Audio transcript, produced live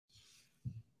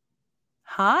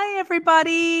Hi,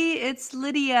 everybody. It's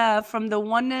Lydia from the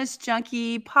Oneness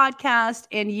Junkie podcast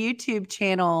and YouTube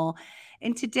channel.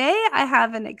 And today I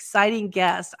have an exciting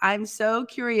guest. I'm so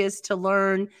curious to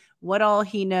learn what all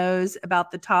he knows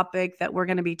about the topic that we're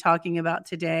going to be talking about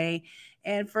today.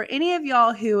 And for any of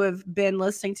y'all who have been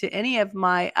listening to any of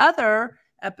my other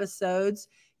episodes,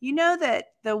 you know that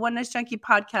the Oneness Junkie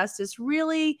podcast is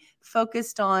really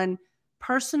focused on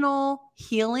personal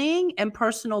healing and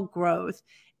personal growth.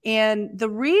 And the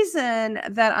reason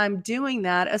that I'm doing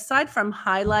that, aside from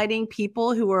highlighting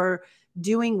people who are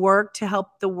doing work to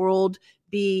help the world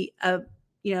be a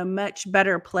much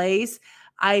better place,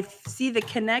 I see the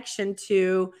connection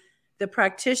to the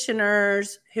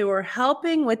practitioners who are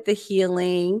helping with the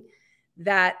healing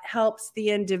that helps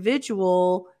the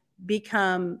individual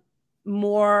become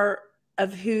more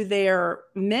of who they're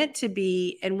meant to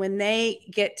be. And when they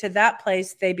get to that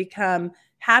place, they become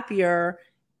happier.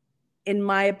 In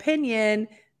my opinion,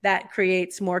 that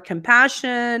creates more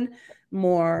compassion,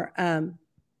 more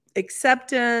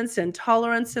acceptance and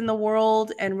tolerance in the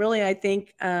world. And really, I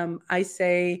think I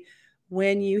say,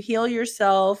 when you heal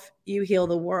yourself, you heal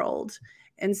the world.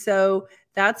 And so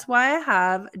that's why I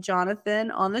have Jonathan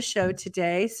on the show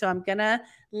today. So I'm going to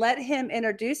let him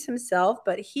introduce himself,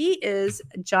 but he is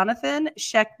Jonathan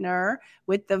Schecter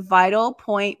with the Vital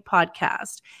Point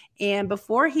podcast. And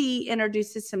before he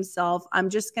introduces himself, I'm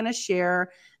just going to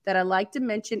share that I like to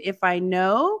mention if I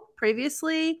know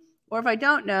previously or if I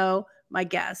don't know my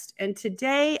guest. And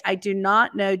today I do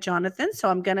not know Jonathan, so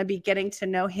I'm going to be getting to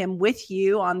know him with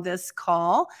you on this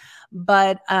call.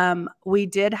 But we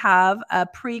did have a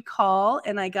pre-call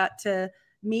and I got to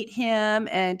meet him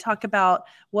and talk about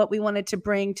what we wanted to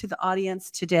bring to the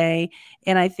audience today.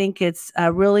 And I think it's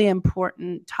a really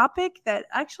important topic that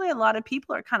actually a lot of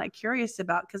people are kind of curious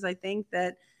about, because I think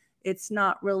that it's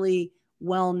not really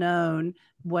well known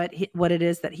what it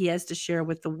is that he has to share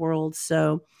with the world.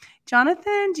 So,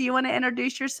 Jonathan, do you want to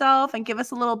introduce yourself and give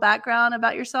us a little background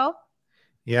about yourself?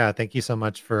 Yeah, thank you so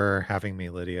much for having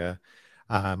me, Lydia.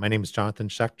 My name is Jonathan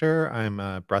Schecter. I'm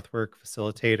a breathwork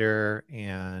facilitator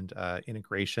and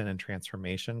integration and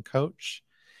transformation coach.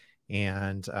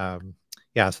 And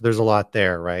yeah, so there's a lot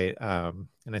there, right?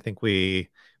 And I think we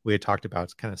had talked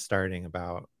about kind of starting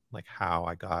about like how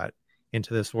I got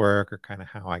into this work or kind of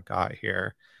how I got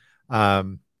here.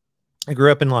 Um, I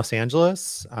grew up in Los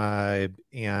Angeles,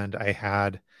 and I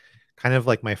had kind of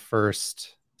like my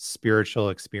first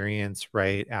spiritual experience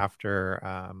right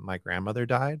after my grandmother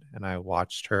died, and I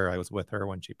watched her. I was with her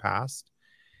when she passed,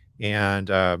 and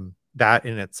that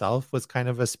in itself was kind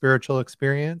of a spiritual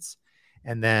experience.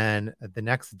 And then the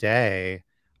next day,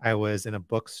 I was in a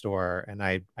bookstore, and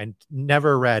I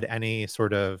never read any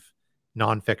sort of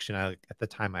nonfiction. At the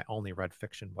time, I only read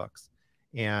fiction books,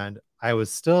 and I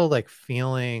was still like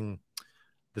feeling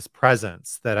this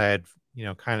presence that I had,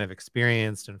 kind of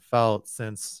experienced and felt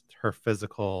since her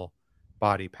physical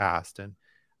body passed. And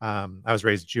I was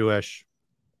raised Jewish,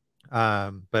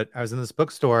 but I was in this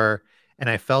bookstore and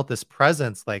I felt this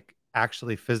presence like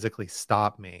actually physically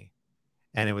stop me.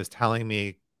 And it was telling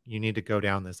me, you need to go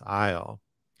down this aisle.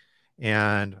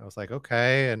 And I was like,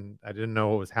 okay. And I didn't know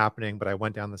what was happening, but I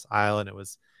went down this aisle, and it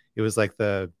was like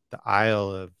the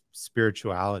aisle of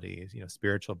spirituality,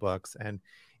 spiritual books. And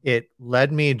it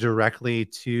led me directly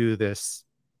to this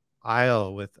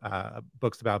aisle with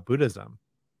books about Buddhism.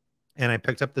 And I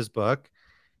picked up this book,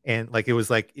 and like it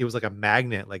was like a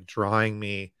magnet, like drawing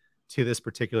me to this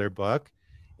particular book.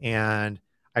 And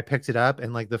I picked it up,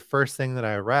 and like the first thing that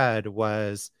I read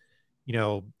was, you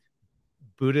know,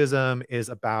 Buddhism is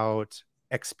about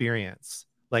experience.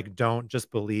 Like, don't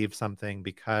just believe something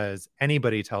because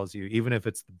anybody tells you, even if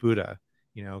it's the Buddha,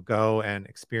 go and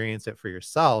experience it for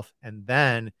yourself. And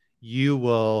then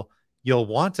you'll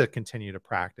want to continue to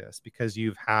practice because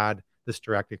you've had this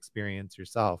direct experience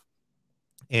yourself.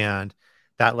 And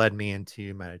that led me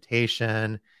into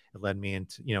meditation. It led me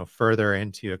into, further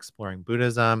into exploring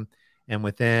Buddhism. And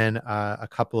within a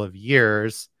couple of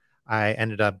years, I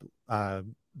ended up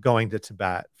going to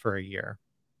Tibet for a year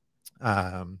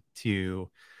to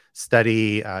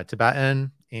study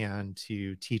Tibetan and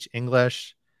to teach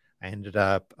English. I ended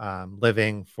up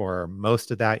living for most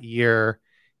of that year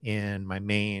in my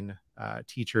main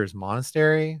teacher's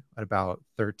monastery at about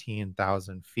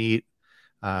 13,000 feet,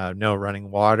 no running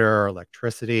water or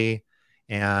electricity,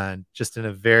 and just in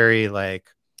a very like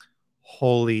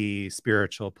holy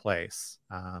spiritual place,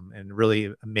 and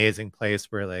really amazing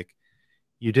place where like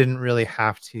you didn't really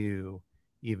have to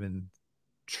even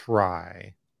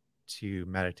try to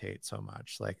meditate so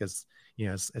much. Like as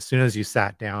soon as you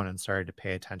sat down and started to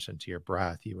pay attention to your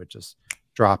breath, you would just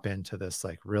drop into this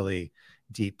like really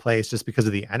deep place just because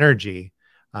of the energy,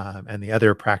 and the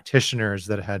other practitioners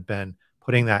that had been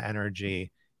putting that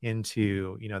energy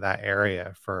into, that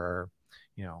area for,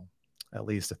 you know, at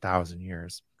least 1,000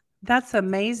 years. That's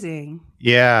amazing.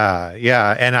 Yeah,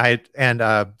 yeah. And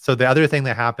so the other thing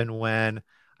that happened when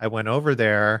I went over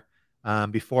there,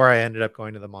 before I ended up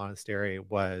going to the monastery,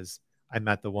 was I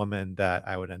met the woman that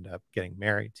I would end up getting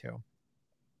married to.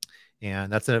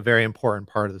 And that's a very important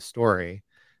part of the story,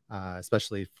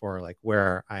 especially for like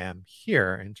where I am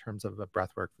here in terms of a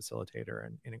breathwork facilitator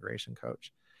and integration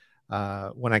coach.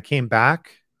 When I came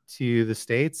back to the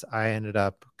States, I ended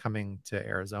up coming to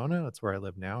Arizona. That's where I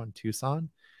live now, in Tucson.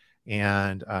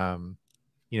 And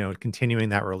continuing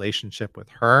that relationship with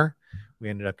her, we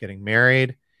ended up getting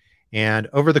married. And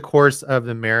over the course of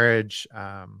the marriage,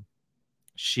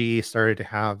 she started to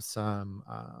have some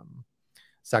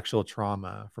sexual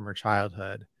trauma from her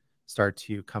childhood start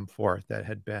to come forth that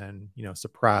had been,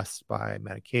 suppressed by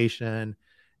medication,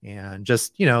 and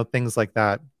just, things like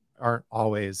that aren't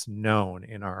always known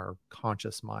in our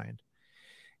conscious mind.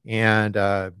 And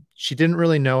she didn't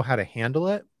really know how to handle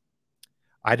it.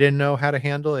 I didn't know how to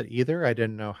handle it either. I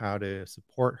didn't know how to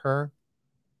support her.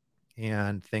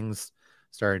 And things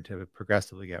started to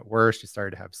progressively get worse. She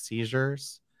started to have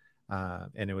seizures.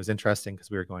 And it was interesting because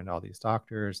we were going to all these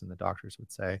doctors, and the doctors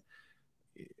would say,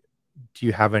 "Do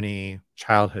you have any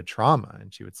childhood trauma?"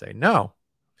 And she would say, "No,"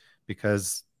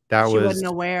 because that She wasn't was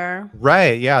aware.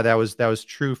 right. Yeah, that was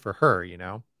true for her,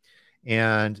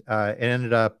 And it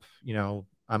ended up,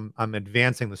 I'm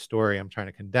advancing the story. I'm trying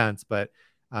to condense, but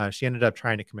she ended up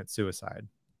trying to commit suicide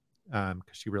because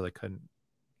she really couldn't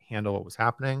handle what was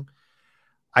happening.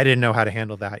 I didn't know how to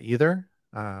handle that either.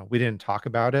 We didn't talk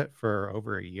about it for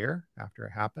over a year after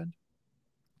it happened.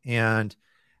 And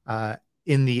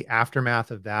in the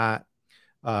aftermath of that,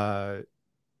 uh,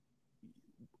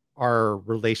 our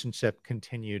relationship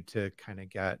continued to kind of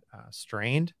get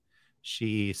strained.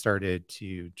 She started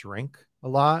to drink a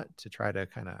lot to try to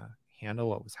kind of handle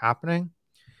what was happening,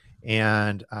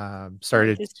 and Right,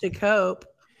 started, just to cope.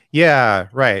 yeah,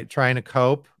 right, trying to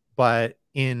cope. But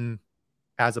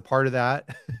as a part of that,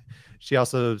 she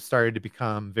also started to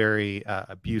become very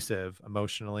abusive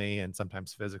emotionally and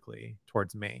sometimes physically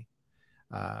towards me.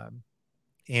 Um,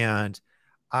 and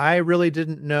I really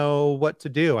didn't know what to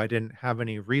do. I didn't have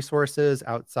any resources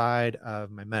outside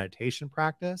of my meditation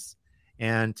practice.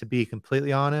 And to be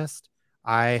completely honest,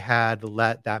 I had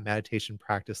let that meditation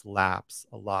practice lapse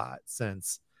a lot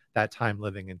since that time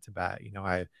living in Tibet.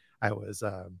 I was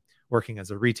working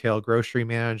as a retail grocery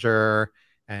manager,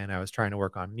 and I was trying to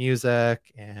work on music,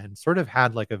 and sort of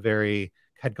had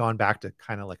gone back to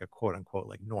kind of like a quote unquote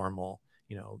like normal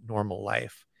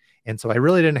life. And so I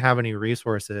really didn't have any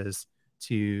resources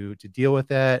to deal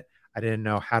with it. I didn't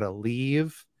know how to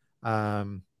leave. I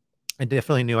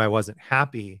definitely knew I wasn't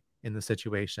happy in the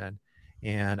situation,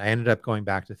 and I ended up going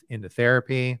back into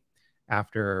therapy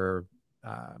after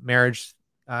marriage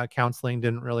counseling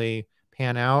didn't really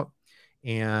pan out.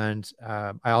 And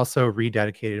I also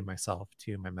rededicated myself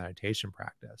to my meditation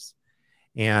practice.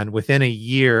 And within a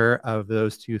year of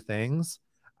those two things,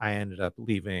 I ended up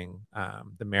leaving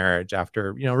the marriage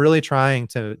after, really trying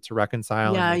to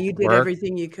reconcile and Yeah, make you it did work.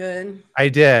 everything you could. I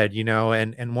did,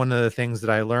 and one of the things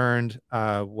that I learned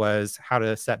was how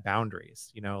to set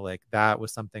boundaries. Like that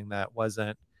was something that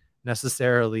wasn't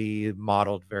necessarily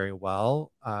modeled very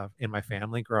well in my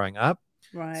family growing up.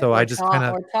 Right, So I or just kind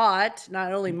of, taught,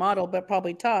 not only modeled, but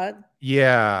probably taught.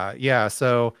 yeah, yeah.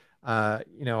 So,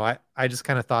 I just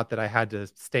kind of thought that I had to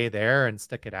stay there and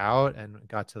stick it out, and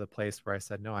got to the place where I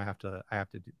said, no, I have to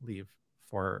leave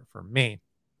for me.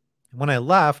 And when I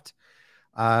left,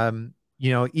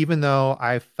 even though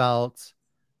I felt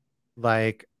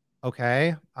like,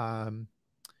 okay,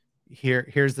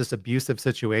 here's this abusive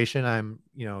situation I'm,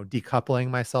 decoupling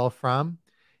myself from.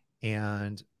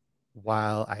 And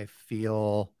while I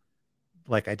feel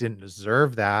like I didn't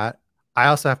deserve that, I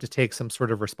also have to take some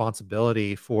sort of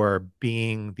responsibility for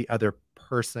being the other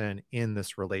person in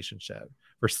this relationship,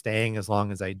 for staying as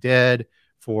long as I did,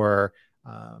 for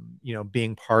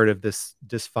being part of this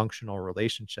dysfunctional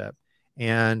relationship.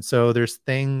 And so there's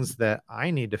things that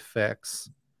I need to fix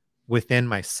within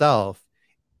myself,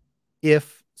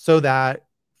 if so that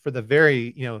for the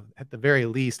very, at the very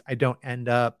least, I don't end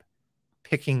up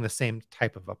picking the same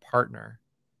type of a partner.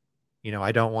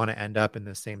 I don't want to end up in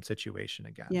the same situation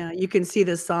again. Yeah, you can see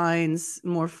the signs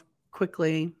more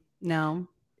quickly now.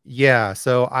 Yeah.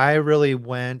 So I really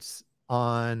went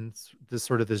on this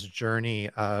journey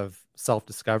of self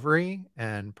discovery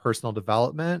and personal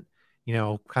development,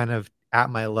 kind of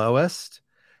at my lowest.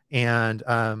 And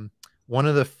one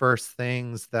of the first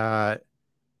things that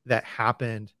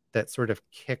happened that sort of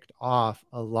kicked off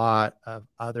a lot of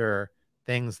other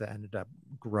things that ended up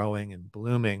growing and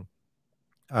blooming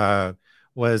uh,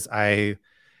 was I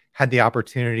had the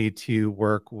opportunity to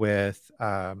work with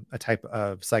a type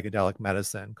of psychedelic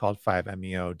medicine called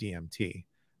 5-MeO DMT,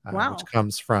 which Wow.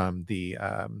 comes from the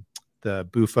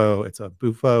bufo. It's a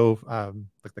bufo,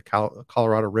 like the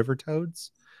Colorado river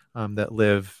toads that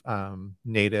live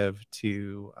native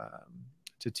to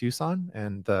Tucson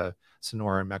and the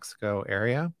Sonora, Mexico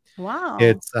area. Wow.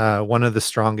 It's one of the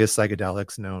strongest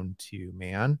psychedelics known to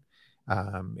man.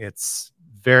 It's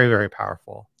very, very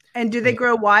powerful. And do they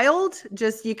grow wild?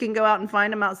 Just you can go out and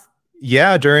find them out.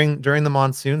 Yeah, during the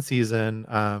monsoon season,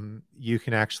 you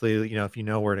can actually, if you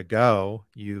know where to go,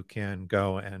 you can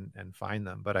go and find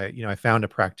them. But I found a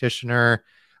practitioner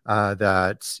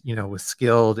that was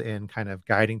skilled in kind of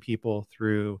guiding people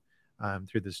through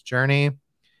this journey,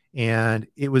 and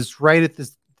it was right at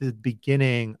the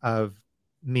beginning of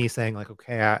me saying like,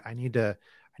 okay, I need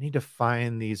to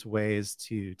find these ways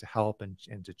to help and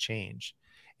to change,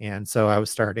 and so I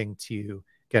was starting to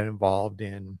get involved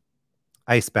in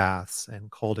ice baths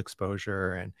and cold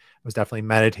exposure, and I was definitely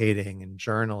meditating and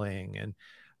journaling and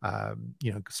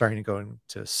starting to go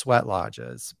into sweat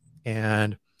lodges.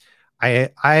 And I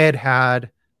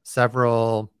had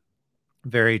several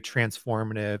very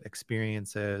transformative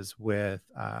experiences with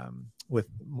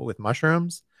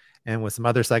mushrooms and with some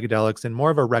other psychedelics in more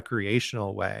of a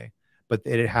recreational way, but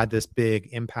it had this big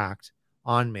impact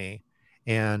on me.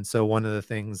 And so one of the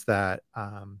things that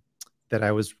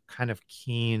I was kind of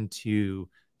keen to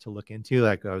look into,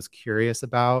 like I was curious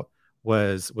about,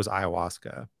 was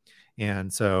ayahuasca.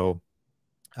 And so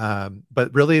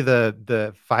but really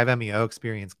the 5-MeO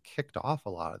experience kicked off a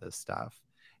lot of this stuff.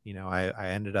 I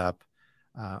ended up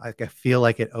I feel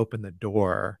like it opened the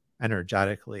door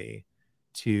energetically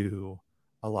to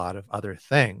a lot of other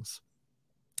things.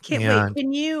 Can't wait. And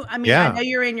Can you, I mean, I yeah. know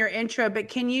you're in your intro, but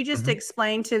can you just Mhm.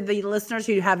 explain to the listeners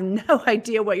who have no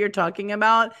idea what you're talking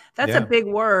about? That's a Yeah. big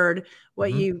word,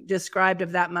 what Mhm. you described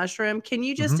of that mushroom. Can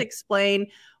you just Mhm.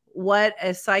 explain what a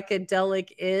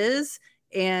psychedelic is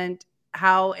and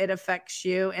how it affects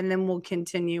you? And then we'll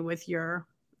continue with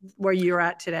where you're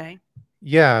at today.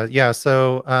 Yeah, yeah.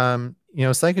 So,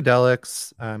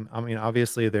 psychedelics. I mean,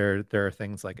 obviously, there are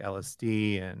things like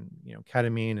LSD and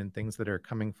ketamine and things that are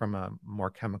coming from a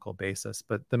more chemical basis.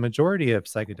 But the majority of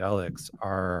psychedelics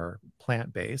are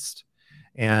plant based,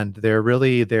 and there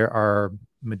are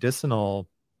medicinal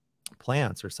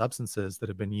plants or substances that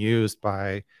have been used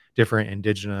by different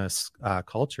indigenous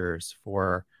cultures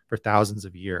for thousands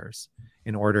of years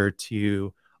in order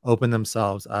to open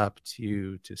themselves up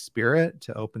to spirit,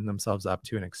 to open themselves up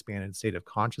to an expanded state of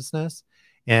consciousness.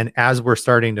 And as we're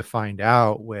starting to find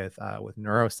out with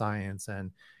neuroscience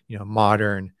and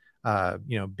modern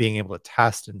being able to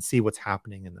test and see what's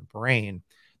happening in the brain,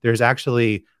 there's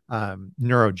actually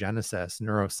neurogenesis,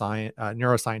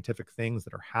 neuroscientific things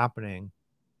that are happening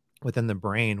within the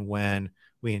brain when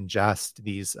we ingest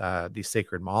these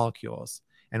sacred molecules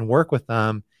and work with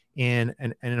them in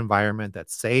an environment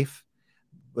that's safe,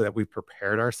 that we've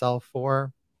prepared ourselves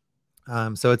for.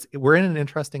 So we're in an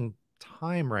interesting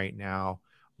time right now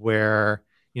where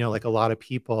like a lot of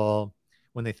people,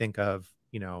 when they think of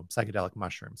psychedelic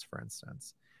mushrooms, for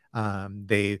instance,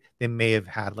 they may have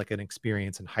had like an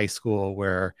experience in high school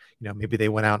where maybe they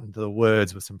went out into the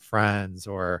woods with some friends,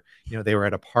 or they were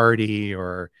at a party,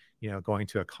 or going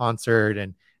to a concert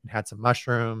and had some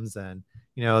mushrooms, and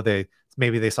they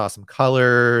maybe they saw some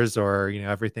colors, or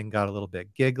everything got a little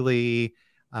bit giggly.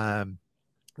 um,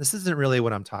 this isn't really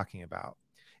what I'm talking about.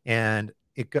 And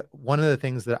one of the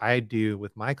things that I do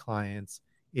with my clients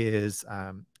is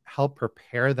help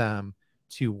prepare them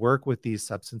to work with these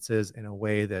substances in a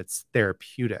way that's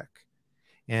therapeutic.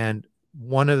 And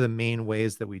one of the main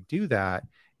ways that we do that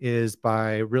is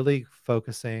by really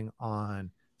focusing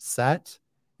on set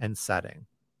and setting.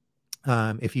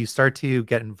 If you start to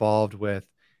get involved with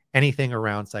anything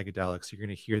around psychedelics, you're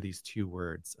going to hear these two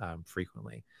words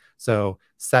frequently. So,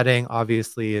 setting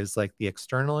obviously is like the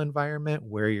external environment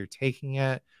where you're taking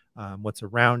it, what's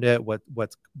around it,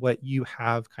 what you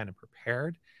have kind of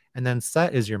prepared, and then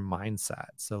set is your mindset.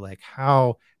 So, like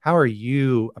how are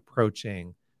you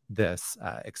approaching this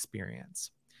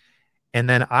experience? And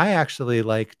then I actually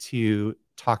like to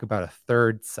talk about a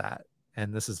third set.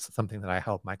 And this is something that I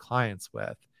help my clients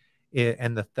with.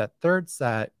 And that third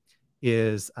set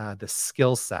is the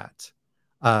skill set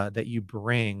that you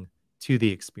bring to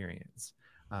the experience.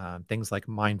 Things like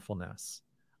mindfulness,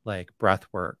 like breath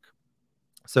work.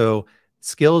 So,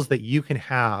 skills that you can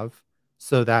have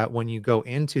so that when you go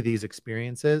into these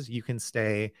experiences, you can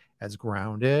stay as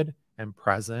grounded and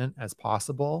present as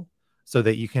possible so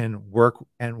that you can work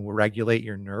and regulate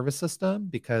your nervous system.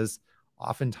 Because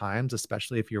oftentimes,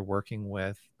 especially if you're working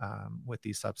with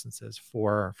these substances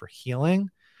for healing,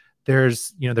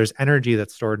 there's energy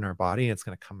that's stored in our body and it's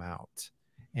going to come out,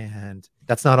 and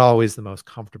that's not always the most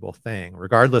comfortable thing,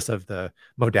 regardless of the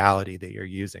modality that you're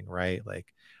using, right?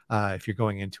 Like if you're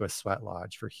going into a sweat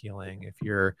lodge for healing, if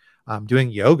you're doing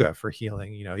yoga for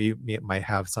healing, you might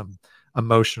have some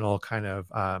emotional kind of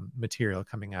material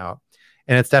coming out,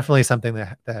 and it's definitely something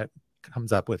that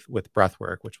comes up with breath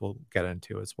work, which we'll get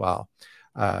into as well.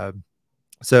 uh,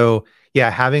 so yeah,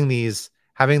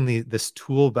 this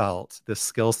tool belt, this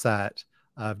skill set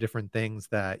of different things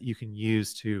that you can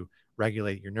use to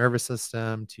regulate your nervous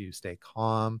system, to stay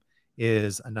calm,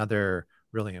 is another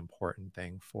really important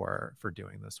thing for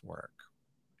doing this work.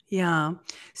 Yeah.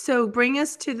 So bring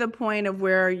us to the point of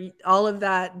where all of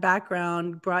that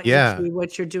background brought you Yeah. to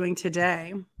what you're doing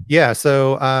today. Yeah.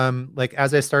 So, like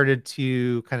as I started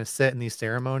to kind of sit in these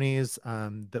ceremonies,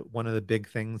 that one of the big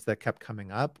things that kept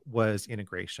coming up was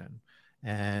integration.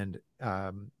 And,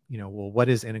 well, what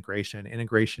is integration?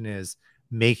 Integration is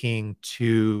making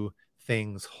two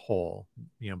things whole,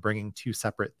 bringing two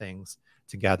separate things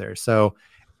together. So,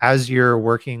 as you're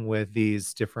working with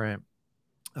these different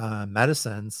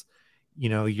medicines,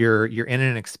 you're in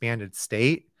an expanded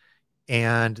state,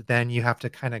 and then you have to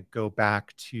kind of go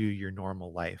back to your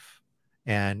normal life.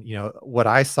 And what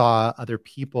I saw other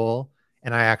people,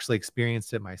 and I actually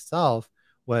experienced it myself,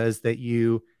 was that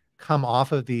you come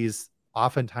off of these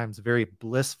oftentimes very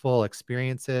blissful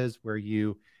experiences where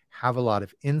you have a lot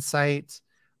of insight.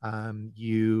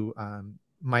 You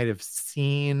might have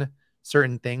seen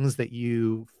certain things that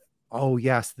oh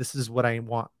yes, this is what I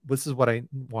want, this is what I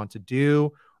want to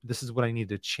do, this is what I need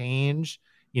to change.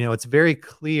 It's very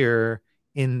clear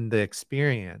in the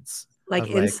experience Like of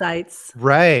like, insights.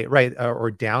 right, or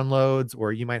downloads,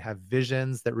 or you might have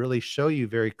visions that really show you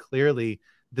very clearly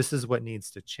this is what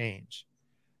needs to change.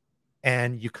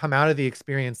 And you come out of the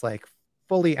experience like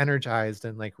fully energized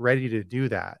and like ready to do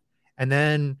that. And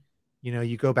then,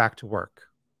 you go back to work,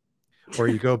 or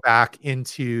you go back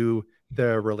into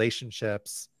the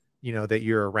relationships, that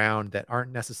you're around that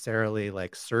aren't necessarily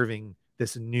like serving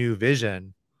this new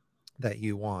vision that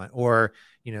you want. Or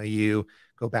you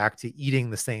go back to eating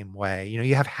the same way.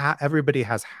 You have everybody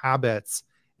has habits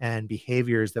and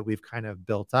behaviors that we've kind of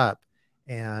built up,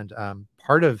 and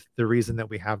part of the reason that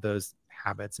we have those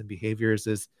habits and behaviors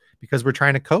is because we're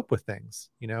trying to cope with things,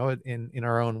 in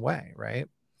our own way, right?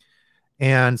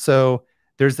 And so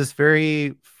there's this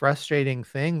very frustrating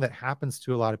thing that happens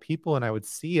to a lot of people, and I would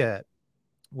see it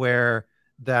where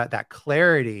that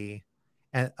clarity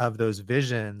of those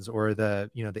visions, or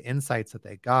the insights that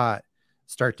they got,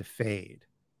 start to fade.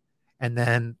 And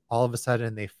then all of a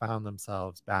sudden they found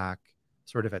themselves back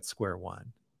sort of at square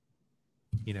one,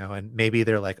 and maybe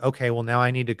they're like, okay, well, now I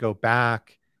need to go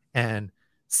back and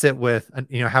sit with,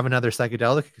 have another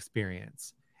psychedelic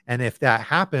experience. And if that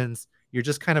happens, you're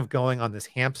just kind of going on this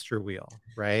hamster wheel,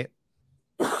 right?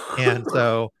 And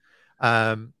so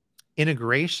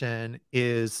integration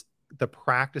is the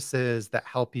practices that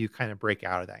help you kind of break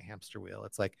out of that hamster wheel.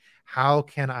 It's like, how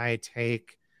can I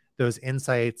take those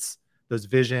insights, those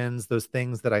visions, those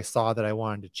things that I saw that I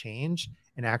wanted to change,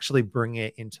 and actually bring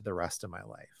it into the rest of my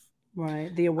life?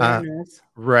 Right. The Uh, awareness.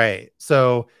 right.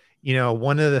 So,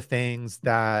 one of the things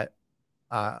that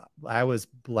I was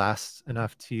blessed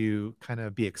enough to kind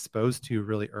of be exposed to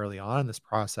really early on in this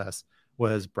process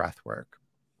was breath work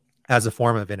as a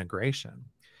form of integration.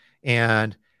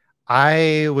 And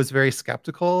I was very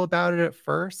skeptical about it at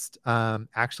first.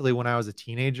 Actually, when I was a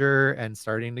teenager and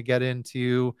starting to get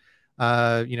into,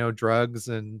 drugs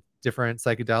and different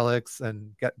psychedelics,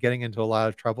 and getting into a lot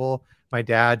of trouble, my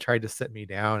dad tried to sit me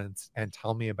down and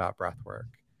tell me about breath work.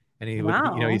 And he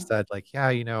Wow. said like, yeah,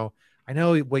 I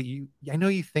know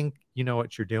you think you know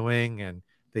what you're doing, and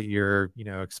that you're,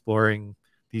 exploring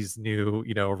these new,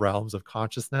 realms of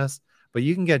consciousness, but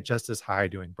you can get just as high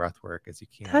doing breath work as you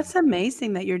can. That's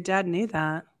amazing that your dad knew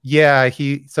that. Yeah,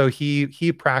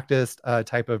 he practiced a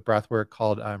type of breath work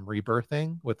called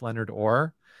rebirthing with Leonard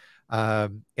Orr.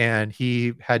 And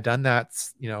he had done that,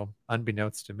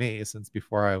 unbeknownst to me, since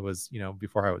before I was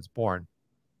born.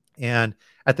 And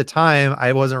at the time,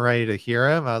 I wasn't ready to hear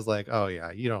him. I was like, oh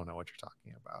yeah, you don't know what you're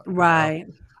talking about. Right.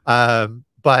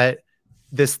 But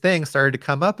this thing started to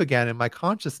come up again in my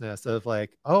consciousness of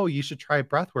like, oh, you should try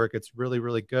breath work. It's really,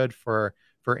 really good for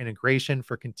integration,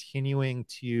 for continuing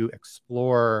to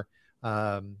explore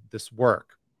this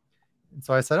work. And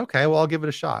so I said, okay, well, I'll give it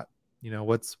a shot.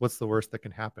 What's the worst that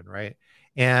can happen, right?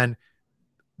 And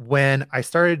when I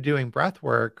started doing breath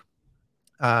work,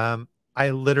 I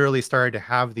literally started to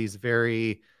have these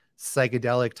very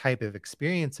psychedelic type of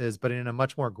experiences, but in a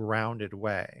much more grounded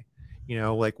way.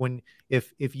 Like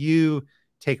if you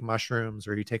take mushrooms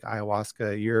or you take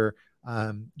ayahuasca,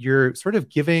 you're sort of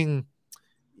giving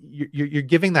you're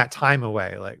giving that time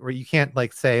away, like where you can't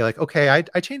like say like, okay,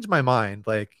 I changed my mind,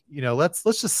 like let's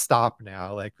just stop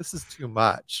now, like this is too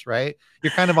much, right?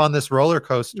 You're kind of on this roller You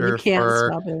coaster can't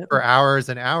for stop it. hours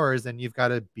and hours, and you've got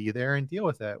to be there and deal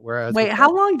with it. Whereas Wait, with how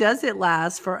breath, long does it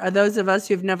last for those of us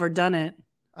who've never done it?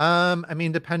 I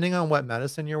mean, depending on what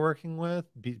medicine you're working with,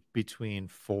 between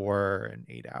 4 and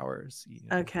 8 hours,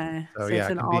 Okay. so So yeah, it's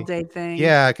it an can all be, day thing.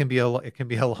 yeah, it can be a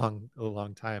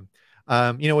long time.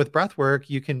 With breath work,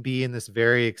 you can be in this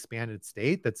very expanded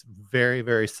state that's very,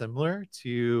 very similar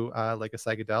to like a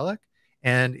psychedelic.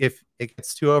 And if it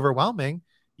gets too overwhelming,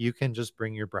 you can just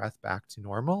bring your breath back to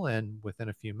normal, and within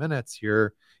a few minutes,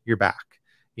 you're back.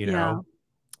 You Yeah.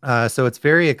 know, so it's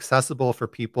very accessible for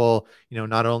people,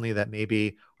 not only that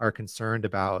maybe are concerned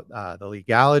about the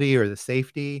legality or the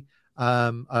safety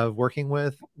of working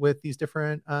with these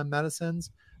different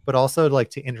medicines, but also like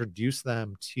to introduce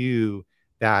them to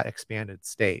that expanded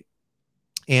state.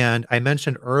 And I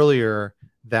mentioned earlier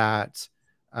that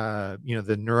the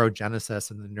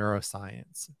neurogenesis and the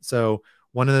neuroscience. So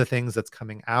one of the things that's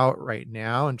coming out right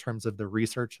now in terms of the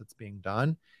research that's being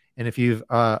done, and if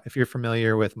you're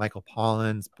familiar with Michael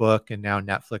Pollan's book and now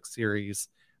Netflix series,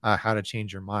 How to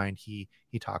Change Your Mind, he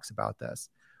talks about this.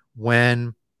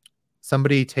 When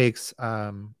somebody takes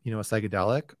a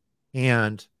psychedelic,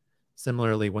 and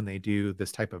similarly when they do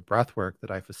this type of breath work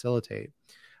that I facilitate,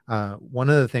 one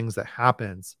of the things that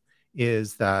happens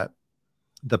is that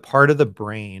the part of the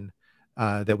brain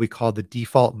that we call the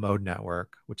default mode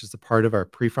network, which is a part of our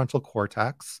prefrontal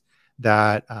cortex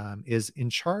that is in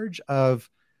charge of,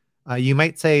 you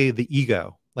might say, the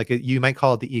ego. Like you might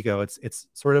call it the ego. It's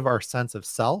sort of our sense of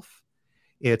self.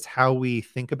 It's how we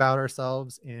think about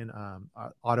ourselves in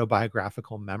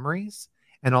autobiographical memories.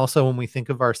 And also when we think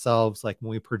of ourselves, like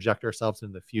when we project ourselves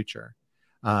into the future,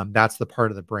 that's the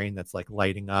part of the brain that's like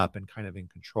lighting up and kind of in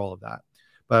control of that.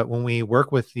 But when we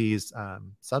work with these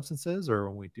substances, or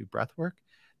when we do breath work,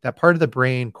 that part of the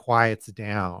brain quiets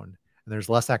down and there's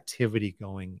less activity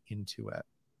going into it.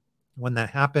 When that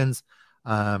happens,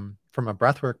 from a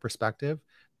breathwork perspective,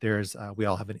 we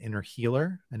all have an inner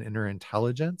healer, an inner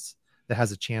intelligence that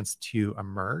has a chance to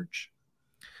emerge.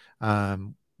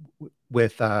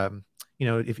 With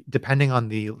if depending on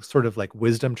the sort of like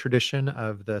wisdom tradition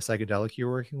of the psychedelic you're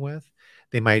working with,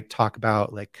 they might talk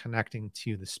about like connecting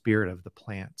to the spirit of the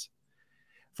plant.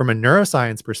 From a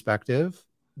neuroscience perspective,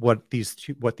 what these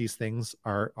things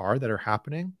are that are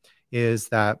happening is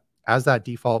that as that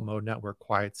default mode network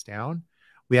quiets down,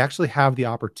 we actually have the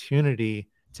opportunity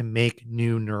to make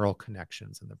new neural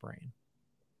connections in the brain.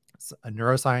 So,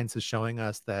 neuroscience is showing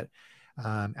us that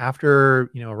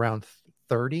after around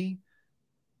 30,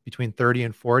 between 30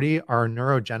 and 40, our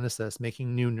neurogenesis,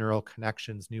 making new neural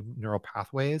connections, new neural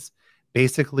pathways,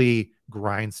 basically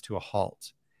grinds to a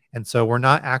halt. And so we're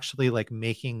not actually like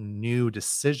making new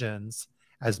decisions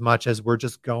as much as we're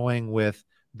just going with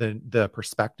the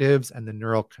perspectives and the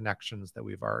neural connections that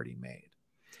we've already made.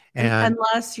 And And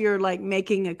unless you're like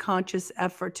making a conscious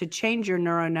effort to change your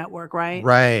neural network,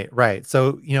 right? right.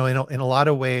 So, in a lot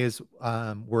of ways,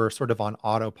 we're sort of on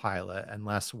autopilot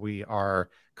unless we are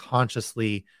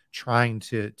consciously trying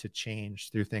to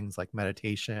change through things like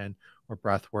meditation or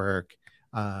breath work,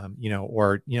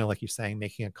 or, like you're saying,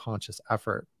 making a conscious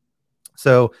effort.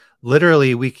 So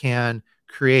literally we can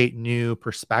create new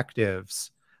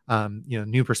perspectives.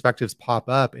 New perspectives pop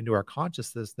up into our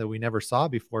consciousness that we never saw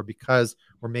before because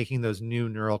we're making those new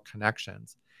neural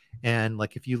connections. And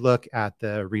like if you look at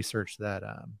the research that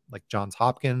like Johns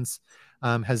Hopkins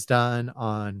has done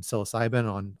on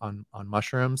psilocybin, on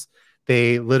mushrooms,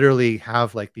 they literally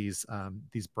have like these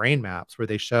brain maps where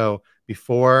they show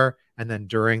before and then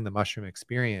during the mushroom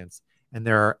experience, and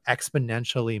there are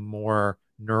exponentially more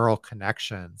neural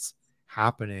connections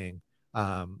happening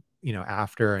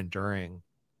after and during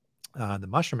the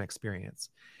mushroom experience.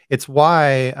 It's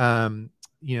why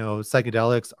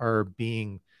psychedelics are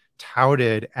being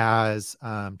touted as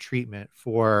treatment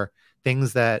for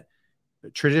things that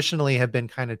traditionally have been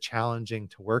kind of challenging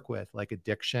to work with, like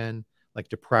addiction, like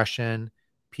depression,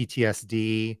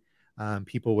 PTSD,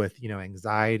 people with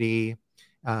anxiety,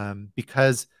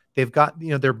 because they've got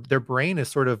their brain is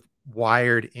sort of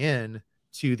wired in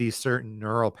to these certain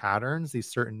neural patterns,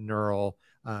 these certain neural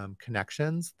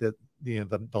connections, that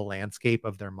the landscape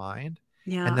of their mind.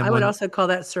 Yeah, And then I would when also call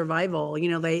that survival. They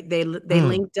mm,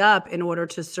 linked up in order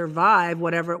to survive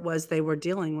whatever it was they were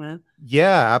dealing with.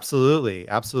 yeah, absolutely.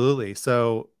 Absolutely.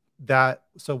 So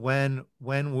when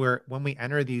we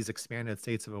enter these expanded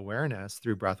states of awareness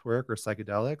through breath work or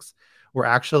psychedelics, we're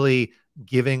actually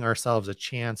giving ourselves a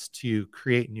chance to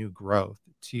create new growth,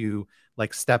 to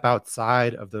like step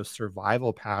outside of those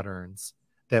survival patterns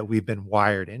that we've been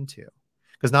wired into.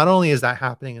 Because not only is that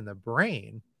happening in the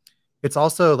brain, it's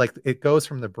also like it goes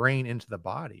from the brain into the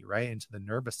body, right? Into the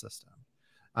nervous system.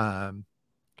 Um,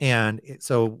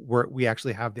 so we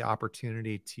actually have the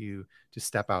opportunity to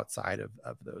step outside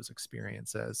of those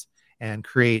experiences and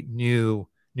create new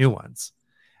ones.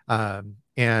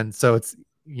 And so it's,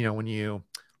 when you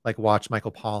like watch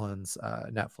Michael Pollan's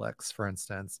Netflix, for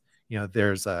instance,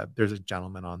 there's a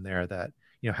gentleman on there that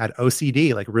had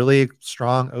OCD, like really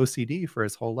strong OCD for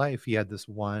his whole life. He had this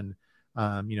one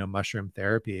mushroom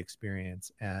therapy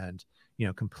experience, and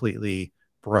completely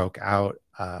broke out,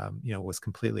 was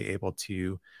completely able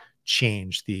to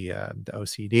change the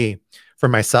OCD. For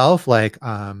myself, like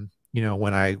when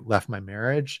I left my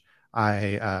marriage,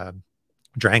 I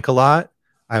drank a lot.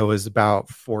 I was about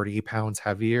 40 pounds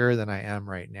heavier than I am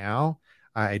right now.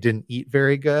 I didn't eat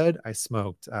very good. I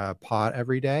smoked pot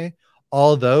every day.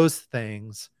 All those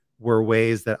things were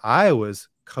ways that I was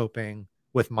coping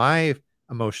with my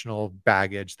emotional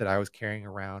baggage that I was carrying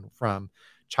around from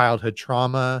childhood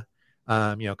trauma,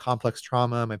 complex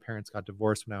trauma. My parents got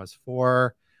divorced when I was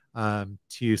 4,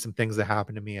 to some things that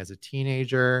happened to me as a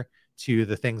teenager, to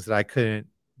the things that I couldn't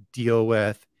deal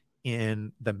with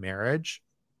in the marriage.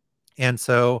 And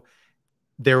so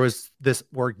there was this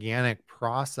organic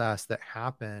process that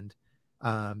happened,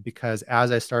 because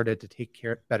as I started to take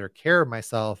better care of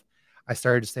myself, I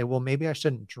started to say, well, maybe I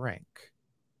shouldn't drink,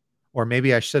 or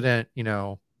maybe I shouldn't,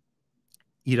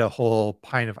 eat a whole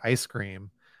pint of ice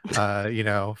cream,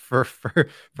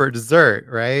 for dessert,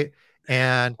 right?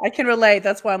 And I can relate.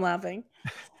 That's why I'm laughing.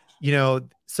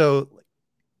 so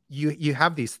you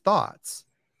have these thoughts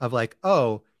of like,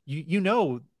 oh,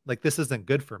 like this isn't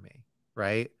good for me,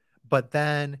 right? But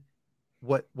then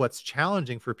what's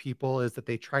challenging for people is that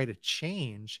they try to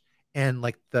change, and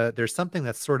like there's something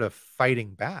that's sort of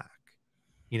fighting back,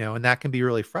 and that can be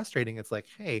really frustrating. It's like,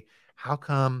 hey, how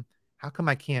come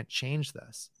I can't change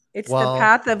this? It's the Well,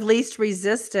 path of least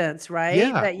resistance, right?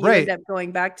 yeah, That you end right. up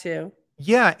going back to.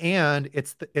 Yeah, and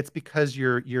it's because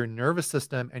your nervous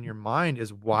system and your mind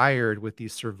is wired with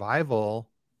these survival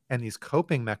and these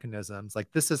coping mechanisms.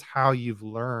 Like this is how you've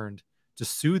learned to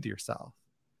soothe yourself.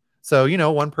 So,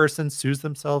 one person soothes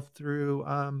themselves through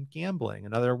gambling,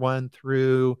 another one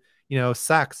through,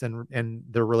 sex and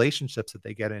the relationships that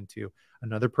they get into.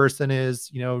 Another person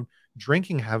is,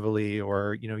 drinking heavily,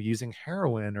 or, using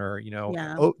heroin, or,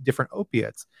 Yeah. different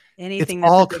opiates. It's Anything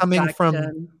that's a all coming from,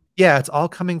 distraction. yeah, it's all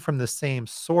coming from the same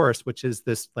source, which is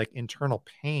this like internal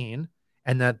pain.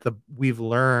 And that we've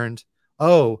learned,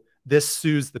 oh, this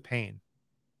soothes the pain.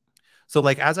 So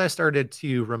like as I started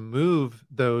to remove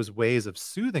those ways of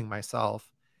soothing myself,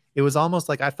 it was almost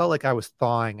like I felt like I was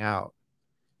thawing out,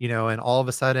 and all of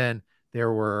a sudden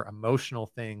there were emotional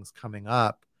things coming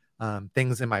up,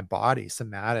 things in my body,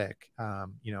 somatic,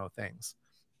 things,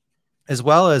 as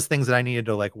well as things that I needed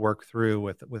to like work through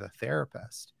with a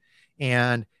therapist.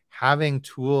 And having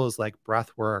tools like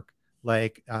breath work,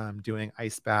 like doing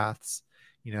ice baths,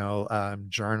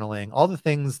 journaling, all the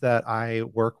things that I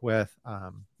work with,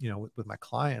 with my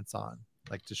clients on,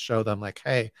 like to show them like,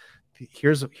 hey,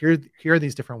 here are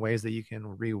these different ways that you can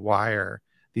rewire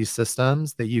these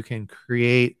systems, that you can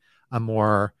create a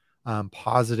more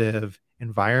positive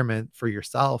environment for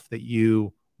yourself that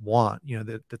you want,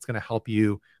 that's going to help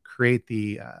you create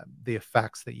the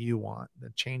effects that you want, the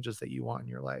changes that you want in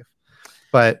your life.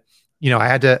 But I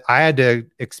had to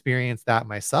experience that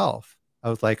myself. I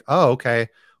was like, oh, okay,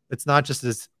 it's not just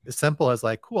as simple as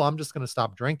like, cool, I'm just going to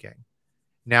stop drinking.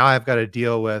 Now I've got to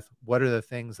deal with what are the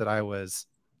things that I was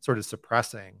sort of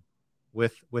suppressing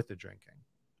with the drinking.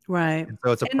 Right. And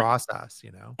so it's a And process.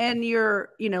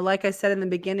 and like I said in the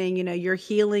beginning, you're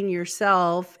healing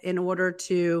yourself in order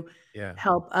to Yeah,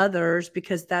 help others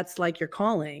because that's like your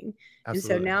calling. And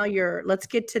so absolutely. now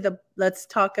let's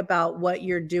talk about what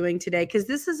you're doing today because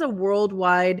this is a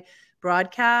worldwide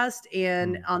broadcast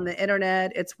and Mm. on the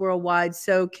internet it's worldwide.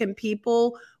 So can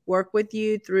people work with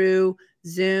you through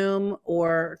Zoom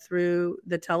or through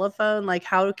the telephone? Like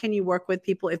how can you work with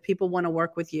people if people want to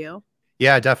work with you?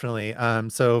 Yeah, definitely.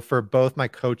 So for both my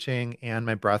coaching and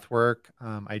my breath work,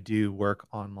 I do work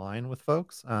online with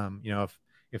folks.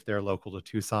 If they're local to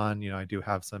Tucson, I do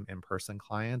have some in-person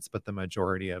clients, but the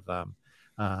majority of them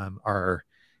are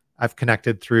I've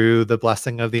connected through the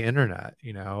blessing of the internet,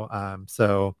 you know.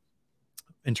 So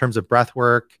in terms of breath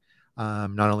work,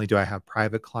 not only do I have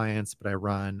private clients, but I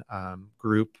run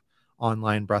group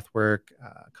online breath work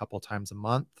a couple times a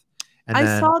month. And I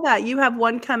then, saw that you have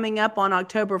one coming up on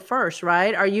October 1st,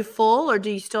 right? Are you full or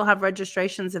do you still have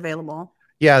registrations available?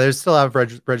 yeah, there's still have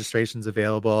registrations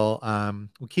available.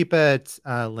 We keep it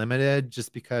limited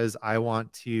just because I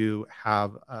want to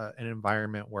have an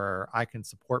environment where I can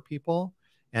support people,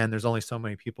 and there's only so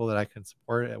many people that I can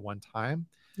support at one time.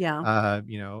 Yeah.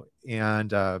 You know,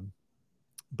 and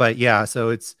but yeah, so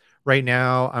it's right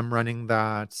now I'm running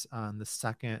that on the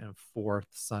second and fourth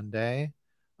Sunday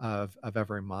of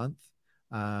every month.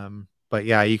 But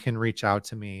yeah, you can reach out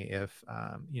to me if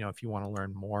you know, if you want to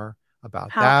learn more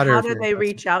about that, or How if do you're they interested.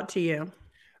 reach out to you?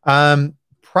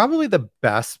 Probably the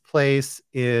best place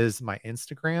is my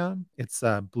Instagram. It's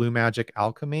Blue Magic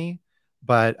Alchemy,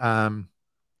 but I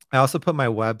also put my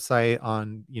website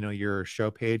on, you know, your show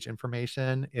page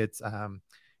information. It's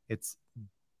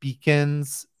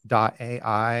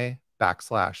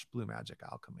beacons.ai/Blue Magic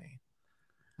Alchemy.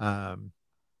 Um,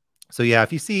 so yeah,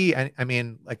 if you see, I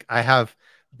mean, like I have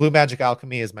Blue Magic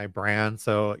Alchemy is my brand.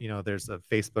 So, you know, there's a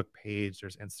Facebook page,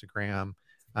 there's Instagram.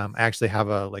 I actually have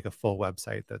a full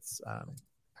website that's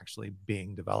actually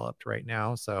being developed right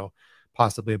now. So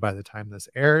possibly by the time this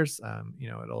airs, you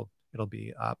know, it'll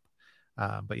be up.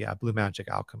 But yeah, Blue Magic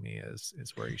Alchemy is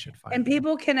where you should find And me.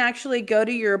 people can actually go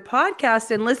to your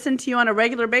podcast and listen to you on a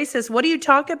regular basis. What do you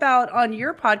talk about on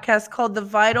your podcast called the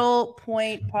Vital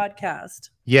Point Podcast?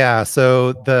 Yeah,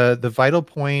 so the vital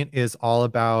point is all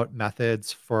about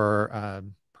methods for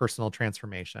personal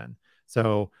transformation.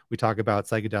 So we talk about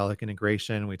psychedelic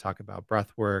integration, we talk about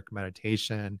breath work,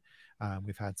 meditation.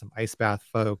 We've had some ice bath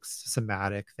folks,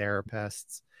 somatic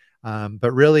therapists.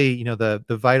 But really, you know, the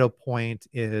vital point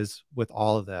is with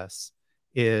all of this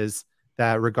is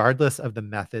that regardless of the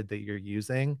method that you're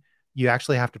using, you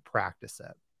actually have to practice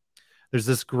it. There's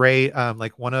this great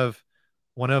like one of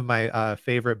my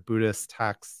favorite Buddhist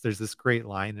texts. There's this great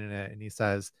line in it, and he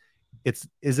says,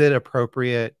 is it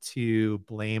appropriate to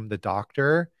blame the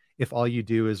doctor if all you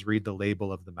do is read the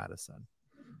label of the medicine?"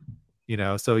 You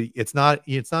know, so it's not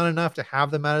enough to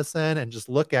have the medicine and just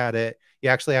look at it. You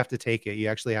actually have to take it. You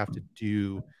actually have to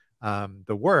do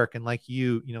the work. And like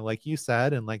you know, like you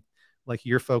said, and like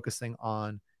you're focusing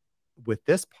on with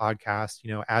this podcast,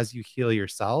 you know, as you heal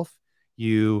yourself,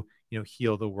 you know,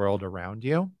 heal the world around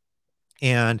you.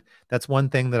 And that's one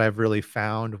thing that I've really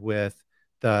found with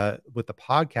the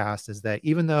podcast is that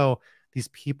even though these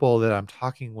people that I'm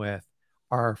talking with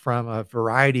are from a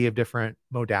variety of different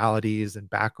modalities and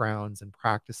backgrounds and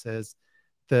practices,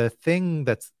 the thing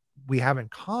that's we have in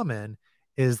common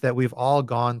is that we've all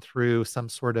gone through some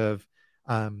sort of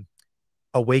um,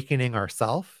 awakening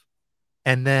ourself.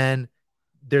 And then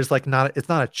there's like not it's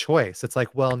not a choice. It's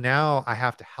like, well, now I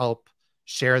have to help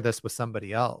share this with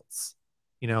somebody else.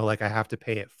 You know, like I have to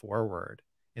pay it forward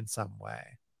in some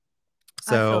way.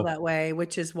 I feel So that way,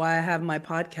 which is why I have my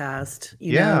podcast,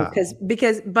 yeah,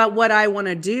 but what I want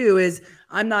to do is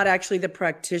I'm not actually the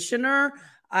practitioner.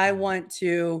 I mm, want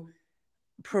to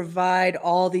provide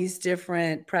all these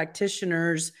different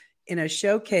practitioners in a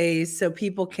showcase so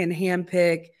people can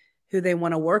handpick who they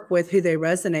want to work with, who they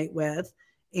resonate with.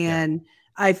 yeah, And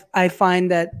I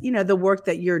find that, the work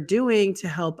that you're doing to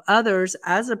help others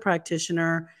as a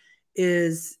practitioner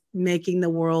is making the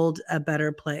world a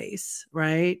better place,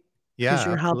 right? Because yeah,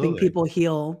 you're helping absolutely. people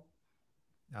heal.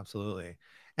 Absolutely.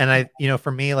 And I, you know,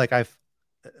 for me, like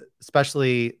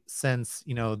especially since,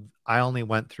 you know, I only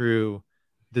went through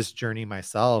this journey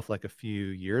myself like a few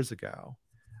years ago.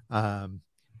 Um,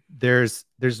 there's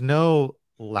no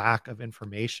lack of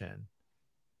information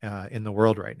in the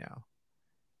world right now.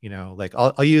 You know, like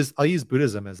I'll use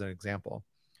Buddhism as an example.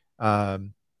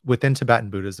 Um, Within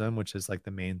Tibetan Buddhism, which is like the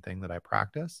main thing that I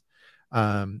practice,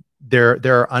 there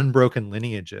are unbroken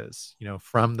lineages, you know,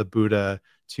 from the Buddha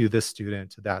to this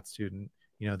student to that student,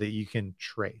 you know, that you can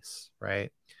trace,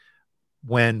 right?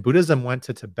 When Buddhism went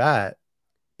to Tibet,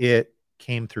 it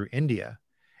came through India,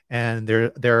 and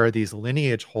there are these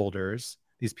lineage holders,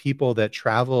 these people that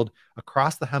traveled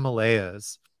across the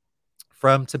Himalayas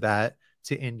from Tibet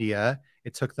to India.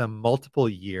 It took them multiple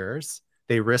years.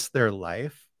 They risked their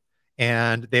life,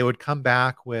 and they would come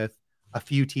back with a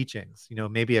few teachings, you know,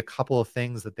 maybe a couple of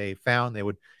things that they found. They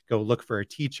would go look for a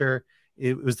teacher.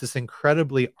 It was this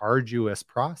incredibly arduous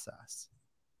process.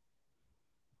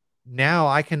 Now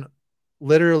I can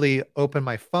literally open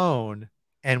my phone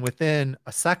and within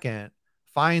a second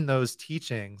find those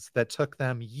teachings that took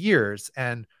them years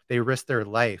and they risked their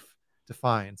life to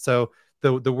find. So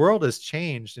the world has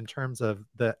changed in terms of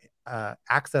the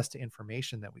access to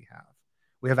information that we have.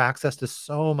 We have access to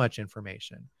so much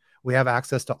information. We have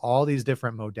access to all these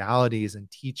different modalities and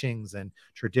teachings and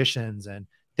traditions and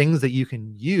things that you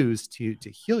can use to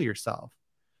heal yourself.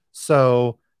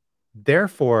 So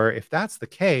therefore, if that's the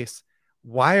case,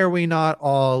 why are we not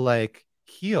all like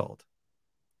healed?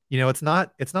 It's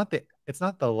not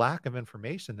the lack of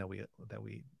information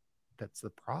that's the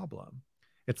problem.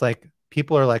 It's like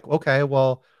people are like, okay,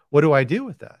 well, what do I do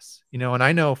with this? And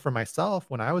I know for myself,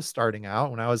 when I was starting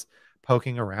out, when I was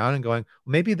poking around and going,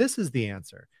 well, maybe this is the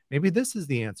answer. Maybe this is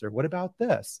the answer. What about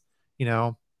this?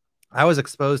 I was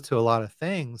exposed to a lot of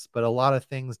things, but a lot of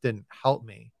things didn't help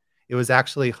me. It was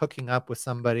actually hooking up with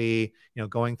somebody,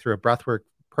 going through a breathwork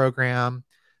program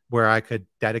where I could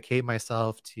dedicate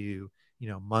myself to,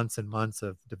 months and months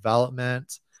of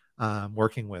development,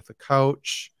 working with a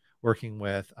coach, working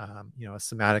with, a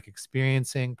somatic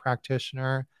experiencing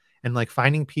practitioner, and like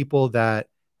finding people that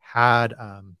had,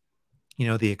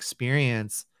 the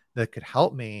experience that could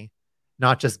help me,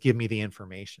 not just give me the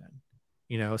information.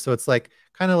 So it's like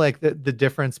kind of like the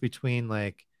difference between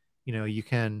like, you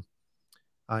can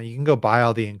go buy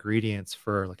all the ingredients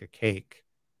for like a cake,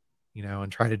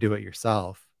 and try to do it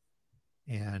yourself.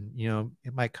 And,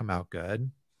 it might come out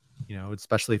good,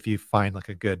 especially if you find like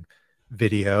a good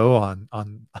video on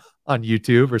on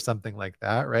YouTube or something like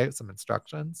that, right? Some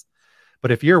instructions.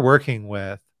 But if you're working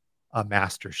with a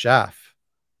master chef,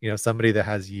 somebody that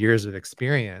has years of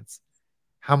experience,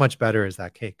 how much better is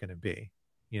that cake going to be?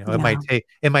 Yeah.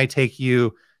 It might take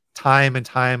you time and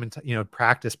time and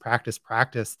practice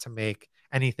to make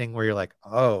anything where you're like,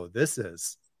 oh, this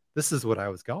is what I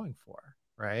was going for,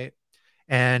 right?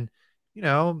 And you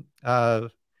know, uh,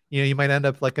 you might end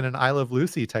up like in an I Love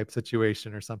Lucy type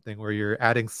situation or something where you're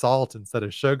adding salt instead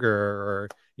of sugar, or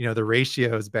the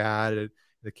ratio is bad,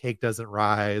 the cake doesn't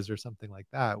rise or something like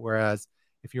that. Whereas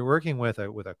if you're working with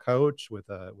a coach, with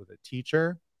a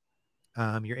teacher,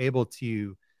 you're able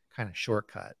to kind of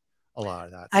shortcut a lot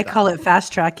of that I stuff. call it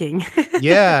fast tracking.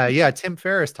 Yeah, yeah. Tim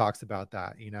Ferriss talks about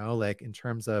that, like in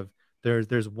terms of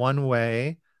there's one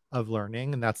way of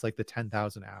learning, and that's like the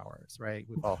 10,000 hours, right?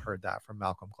 We've all heard that from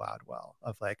Malcolm Gladwell,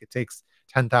 of like it takes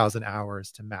 10,000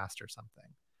 hours to master something.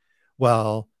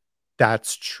 Well,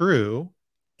 that's true.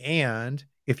 And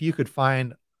if you could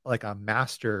find like a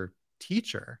master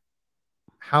teacher,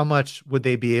 how much would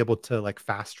they be able to like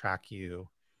fast track you?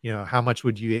 How much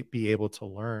would you be able to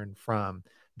learn from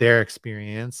their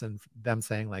experience and them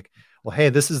saying like, well, hey,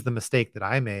 this is the mistake that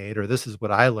I made, or this is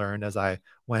what I learned as I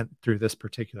went through this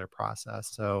particular process.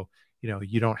 So,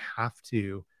 you don't have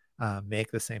to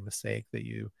make the same mistake that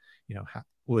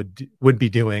would be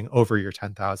doing over your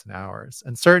 10,000 hours.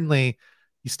 And certainly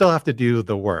you still have to do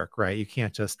the work, right? You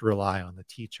can't just rely on the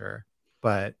teacher.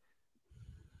 But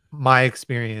my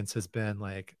experience has been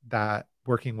like that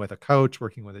working with a coach,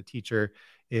 working with a teacher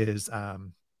is,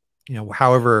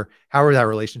 however that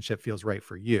relationship feels right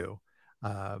for you,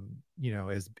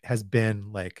 has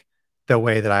been like the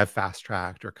way that I've fast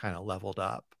tracked or kind of leveled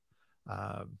up.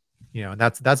 And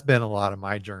that's been a lot of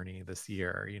my journey this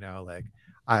year. Like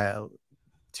I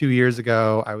 2 years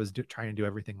ago, I was trying to do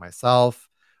everything myself.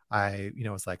 I,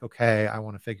 was like, okay, I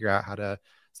want to figure out how to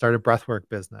start a breathwork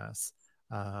business.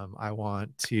 I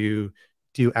want to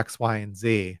do X, Y, and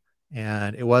Z.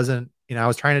 And it wasn't, I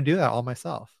was trying to do that all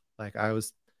myself. Like I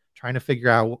was trying to figure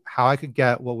out how I could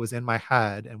get what was in my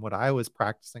head and what I was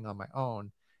practicing on my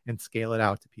own and scale it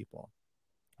out to people.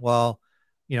 Well,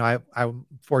 I'm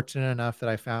fortunate enough that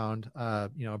I found, a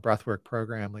breathwork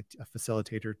program, like a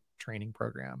facilitator training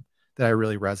program that I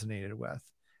really resonated with.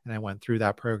 And I went through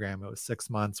that program. It was 6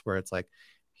 months where it's like,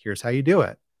 here's how you do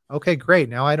it. Okay, great.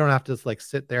 Now I don't have to like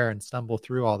sit there and stumble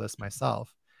through all this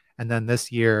myself. And then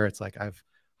this year, it's like I've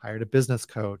hired a business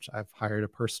coach. I've hired a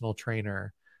personal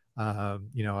trainer.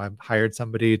 I've hired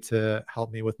somebody to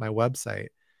help me with my website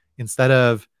instead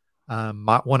of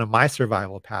one of my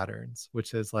survival patterns,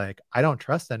 which is like, I don't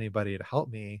trust anybody to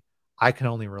help me. I can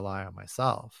only rely on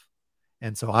myself.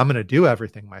 And so I'm going to do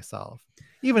everything myself,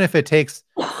 even if it takes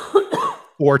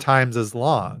 4 times as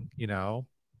long. The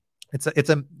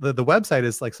website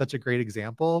is like such a great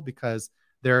example because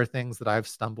there are things that I've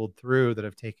stumbled through that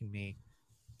have taken me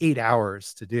 8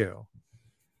 hours to do.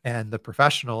 And the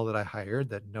professional that I hired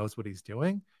that knows what he's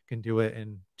doing can do it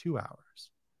in 2 hours.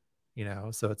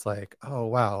 So it's like, oh,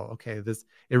 wow. Okay.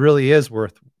 It really is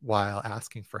worthwhile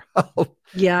asking for help.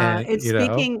 Yeah, And, it's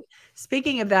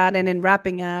speaking of that, and in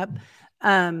wrapping up,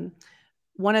 um,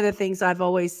 one of the things I've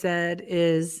always said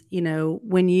is,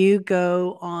 when you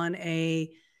go on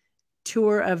a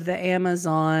tour of the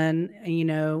Amazon,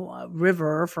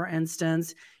 river, for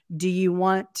instance, do you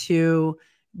want to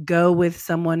go with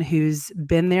someone who's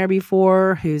been there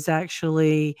before, who's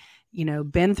actually,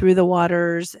 been through the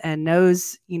waters and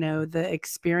knows, the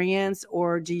experience?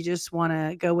 Or do you just want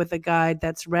to go with a guide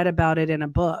that's read about it in a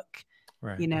book?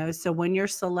 Right. So when you're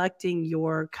selecting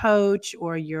your coach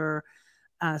or your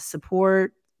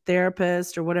support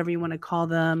therapist or whatever you want to call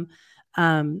them,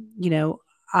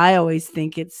 I always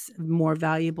think it's more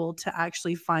valuable to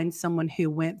actually find someone who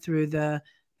went through the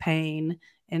pain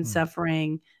and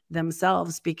suffering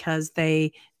themselves, because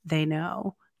they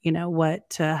know,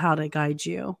 what how to guide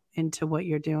you into what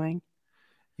you're doing.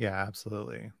 Yeah,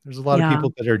 absolutely. There's a lot of Yeah.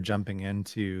 people that are jumping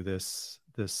into this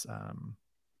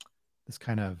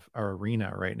kind of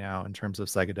arena right now in terms of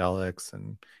psychedelics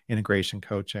and integration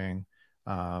coaching.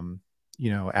 Um,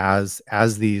 as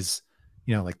these,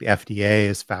 like the FDA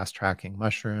is fast tracking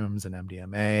mushrooms and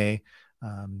MDMA,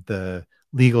 the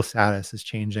legal status is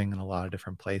changing in a lot of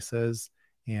different places.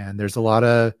 And there's a lot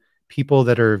of people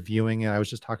that are viewing it. I was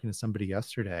just talking to somebody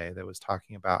yesterday that was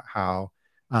talking about how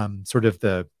sort of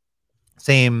the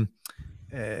same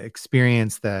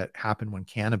experience that happened when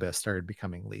cannabis started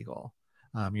becoming legal.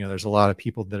 There's a lot of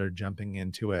people that are jumping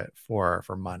into it for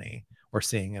money, or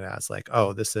seeing it as like,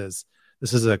 oh, this is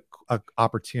a A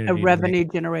opportunity to make, revenue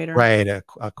generator. right,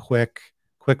 a quick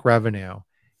revenue.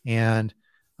 And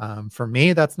for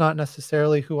me, that's not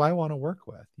necessarily who I want to work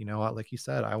with. Like you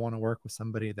said, I want to work with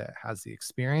somebody that has the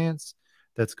experience,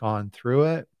 that's gone through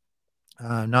it,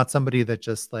 not somebody that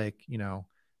just like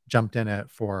jumped in it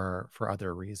for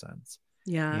other reasons.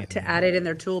 Yeah, to And add it in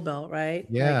their tool belt, right? Like,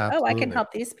 yeah, "Oh, I can absolutely.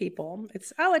 help these people."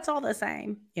 It's it's all the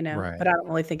same, Right. but I don't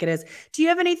really think it is. Do you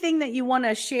have anything that you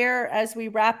wanna share as we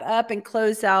wrap up and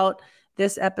close out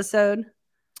this episode?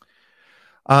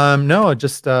 No,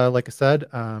 just like I said,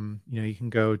 you can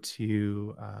go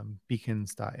to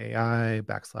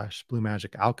beacons.ai/Blue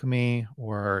Magic Alchemy,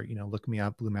 or look me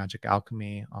up, Blue Magic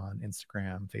Alchemy, on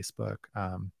Instagram, Facebook.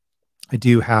 I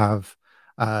do have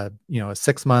a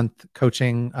 6-month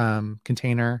coaching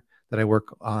container that I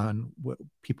work on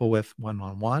people with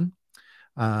one-on-one,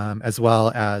 as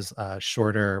well as a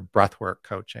shorter breathwork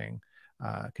coaching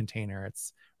container.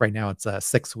 It's right now it's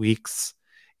 6 weeks,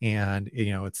 and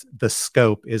it's the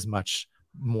scope is much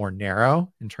more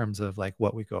narrow in terms of like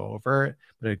what we go over,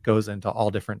 but it goes into all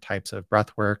different types of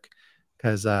breath work.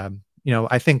 Because I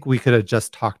think we could have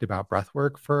just talked about breath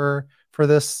work for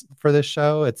this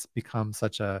show. It's become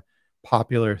such a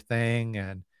popular thing.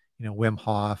 And Wim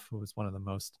Hof, who was one of the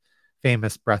most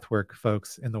famous breathwork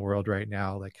folks in the world right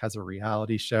now, like has a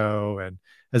reality show and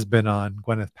has been on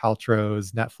Gwyneth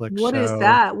Paltrow's Netflix What is show.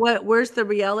 that? Where's the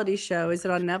reality show? Is it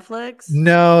on Netflix?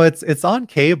 No, it's on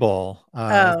cable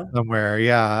Oh, somewhere.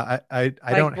 Yeah, I like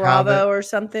don't have it. Bravo or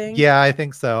something? Yeah, I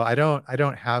think so. I don't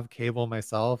have cable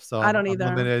myself, so I I'm don't I'm either.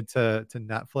 limited to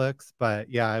Netflix. But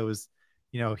yeah, I was,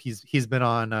 he's been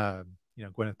on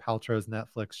Gwyneth Paltrow's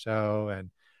Netflix show,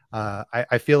 and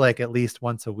I feel like at least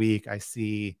once a week I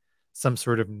see some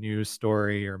sort of news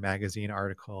story or magazine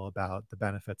article about the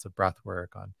benefits of breath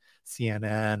work on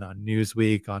CNN, on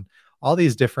Newsweek, on all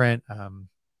these different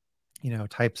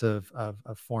types of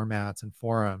formats and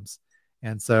forums.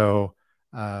 And so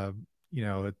uh, you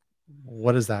know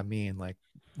what does that mean? Like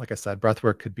I said,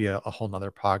 breathwork could be a whole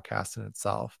nother podcast in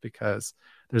itself, because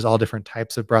there's all different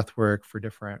types of breathwork for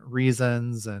different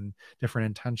reasons and different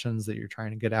intentions that you're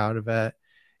trying to get out of it.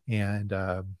 And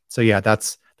so yeah,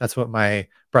 that's what my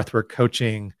breathwork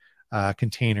coaching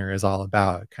container is all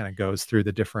about. It kind of goes through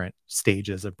the different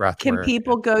stages of Can breathwork.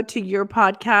 people go to your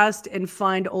podcast and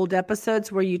find old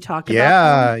episodes where you talk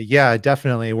about them? Yeah,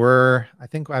 definitely. I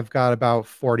think I've got about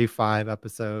 45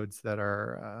 episodes that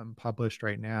are published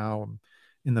right now. I'm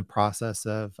in the process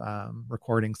of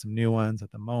recording some new ones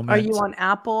at the Are you moment. on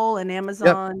Apple and Yep,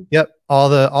 Amazon, yep. All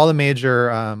the major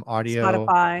audio.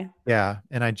 Spotify? Yeah,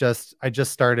 and I just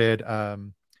started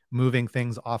moving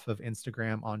things off of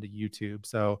Instagram onto YouTube.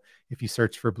 So if you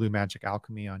search for Blue Magic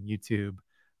Alchemy on YouTube,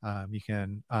 you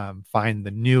can find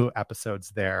the new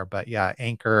episodes there. But yeah,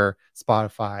 Anchor,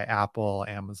 Spotify, Apple,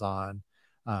 Amazon.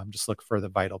 Just look for the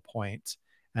Vital Point,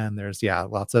 and there's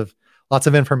lots of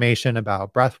information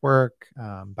about breath work,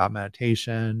 about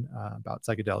meditation, about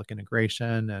psychedelic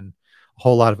integration, and a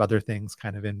whole lot of other things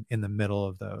kind of in the middle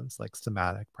of those, like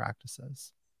somatic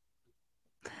practices.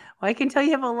 Well, I can tell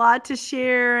you have a lot to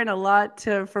share and a lot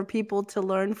for people to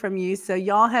learn from you. So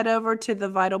y'all head over to the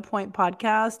Vital Point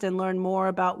podcast and learn more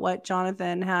about what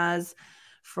Jonathan has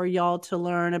for y'all to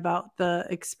learn about the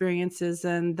experiences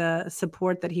and the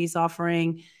support that he's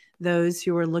offering those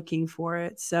who are looking for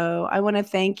it. So I want to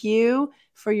thank you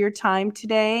for your time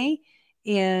today,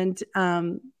 and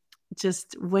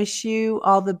just wish you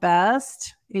all the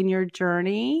best in your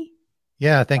journey.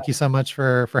 Yeah, thank you so much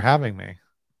for having me.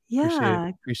 Appreciate Yeah,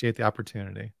 appreciate the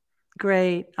opportunity.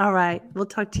 great. All right. We'll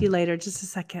talk to you later. Just a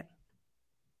second.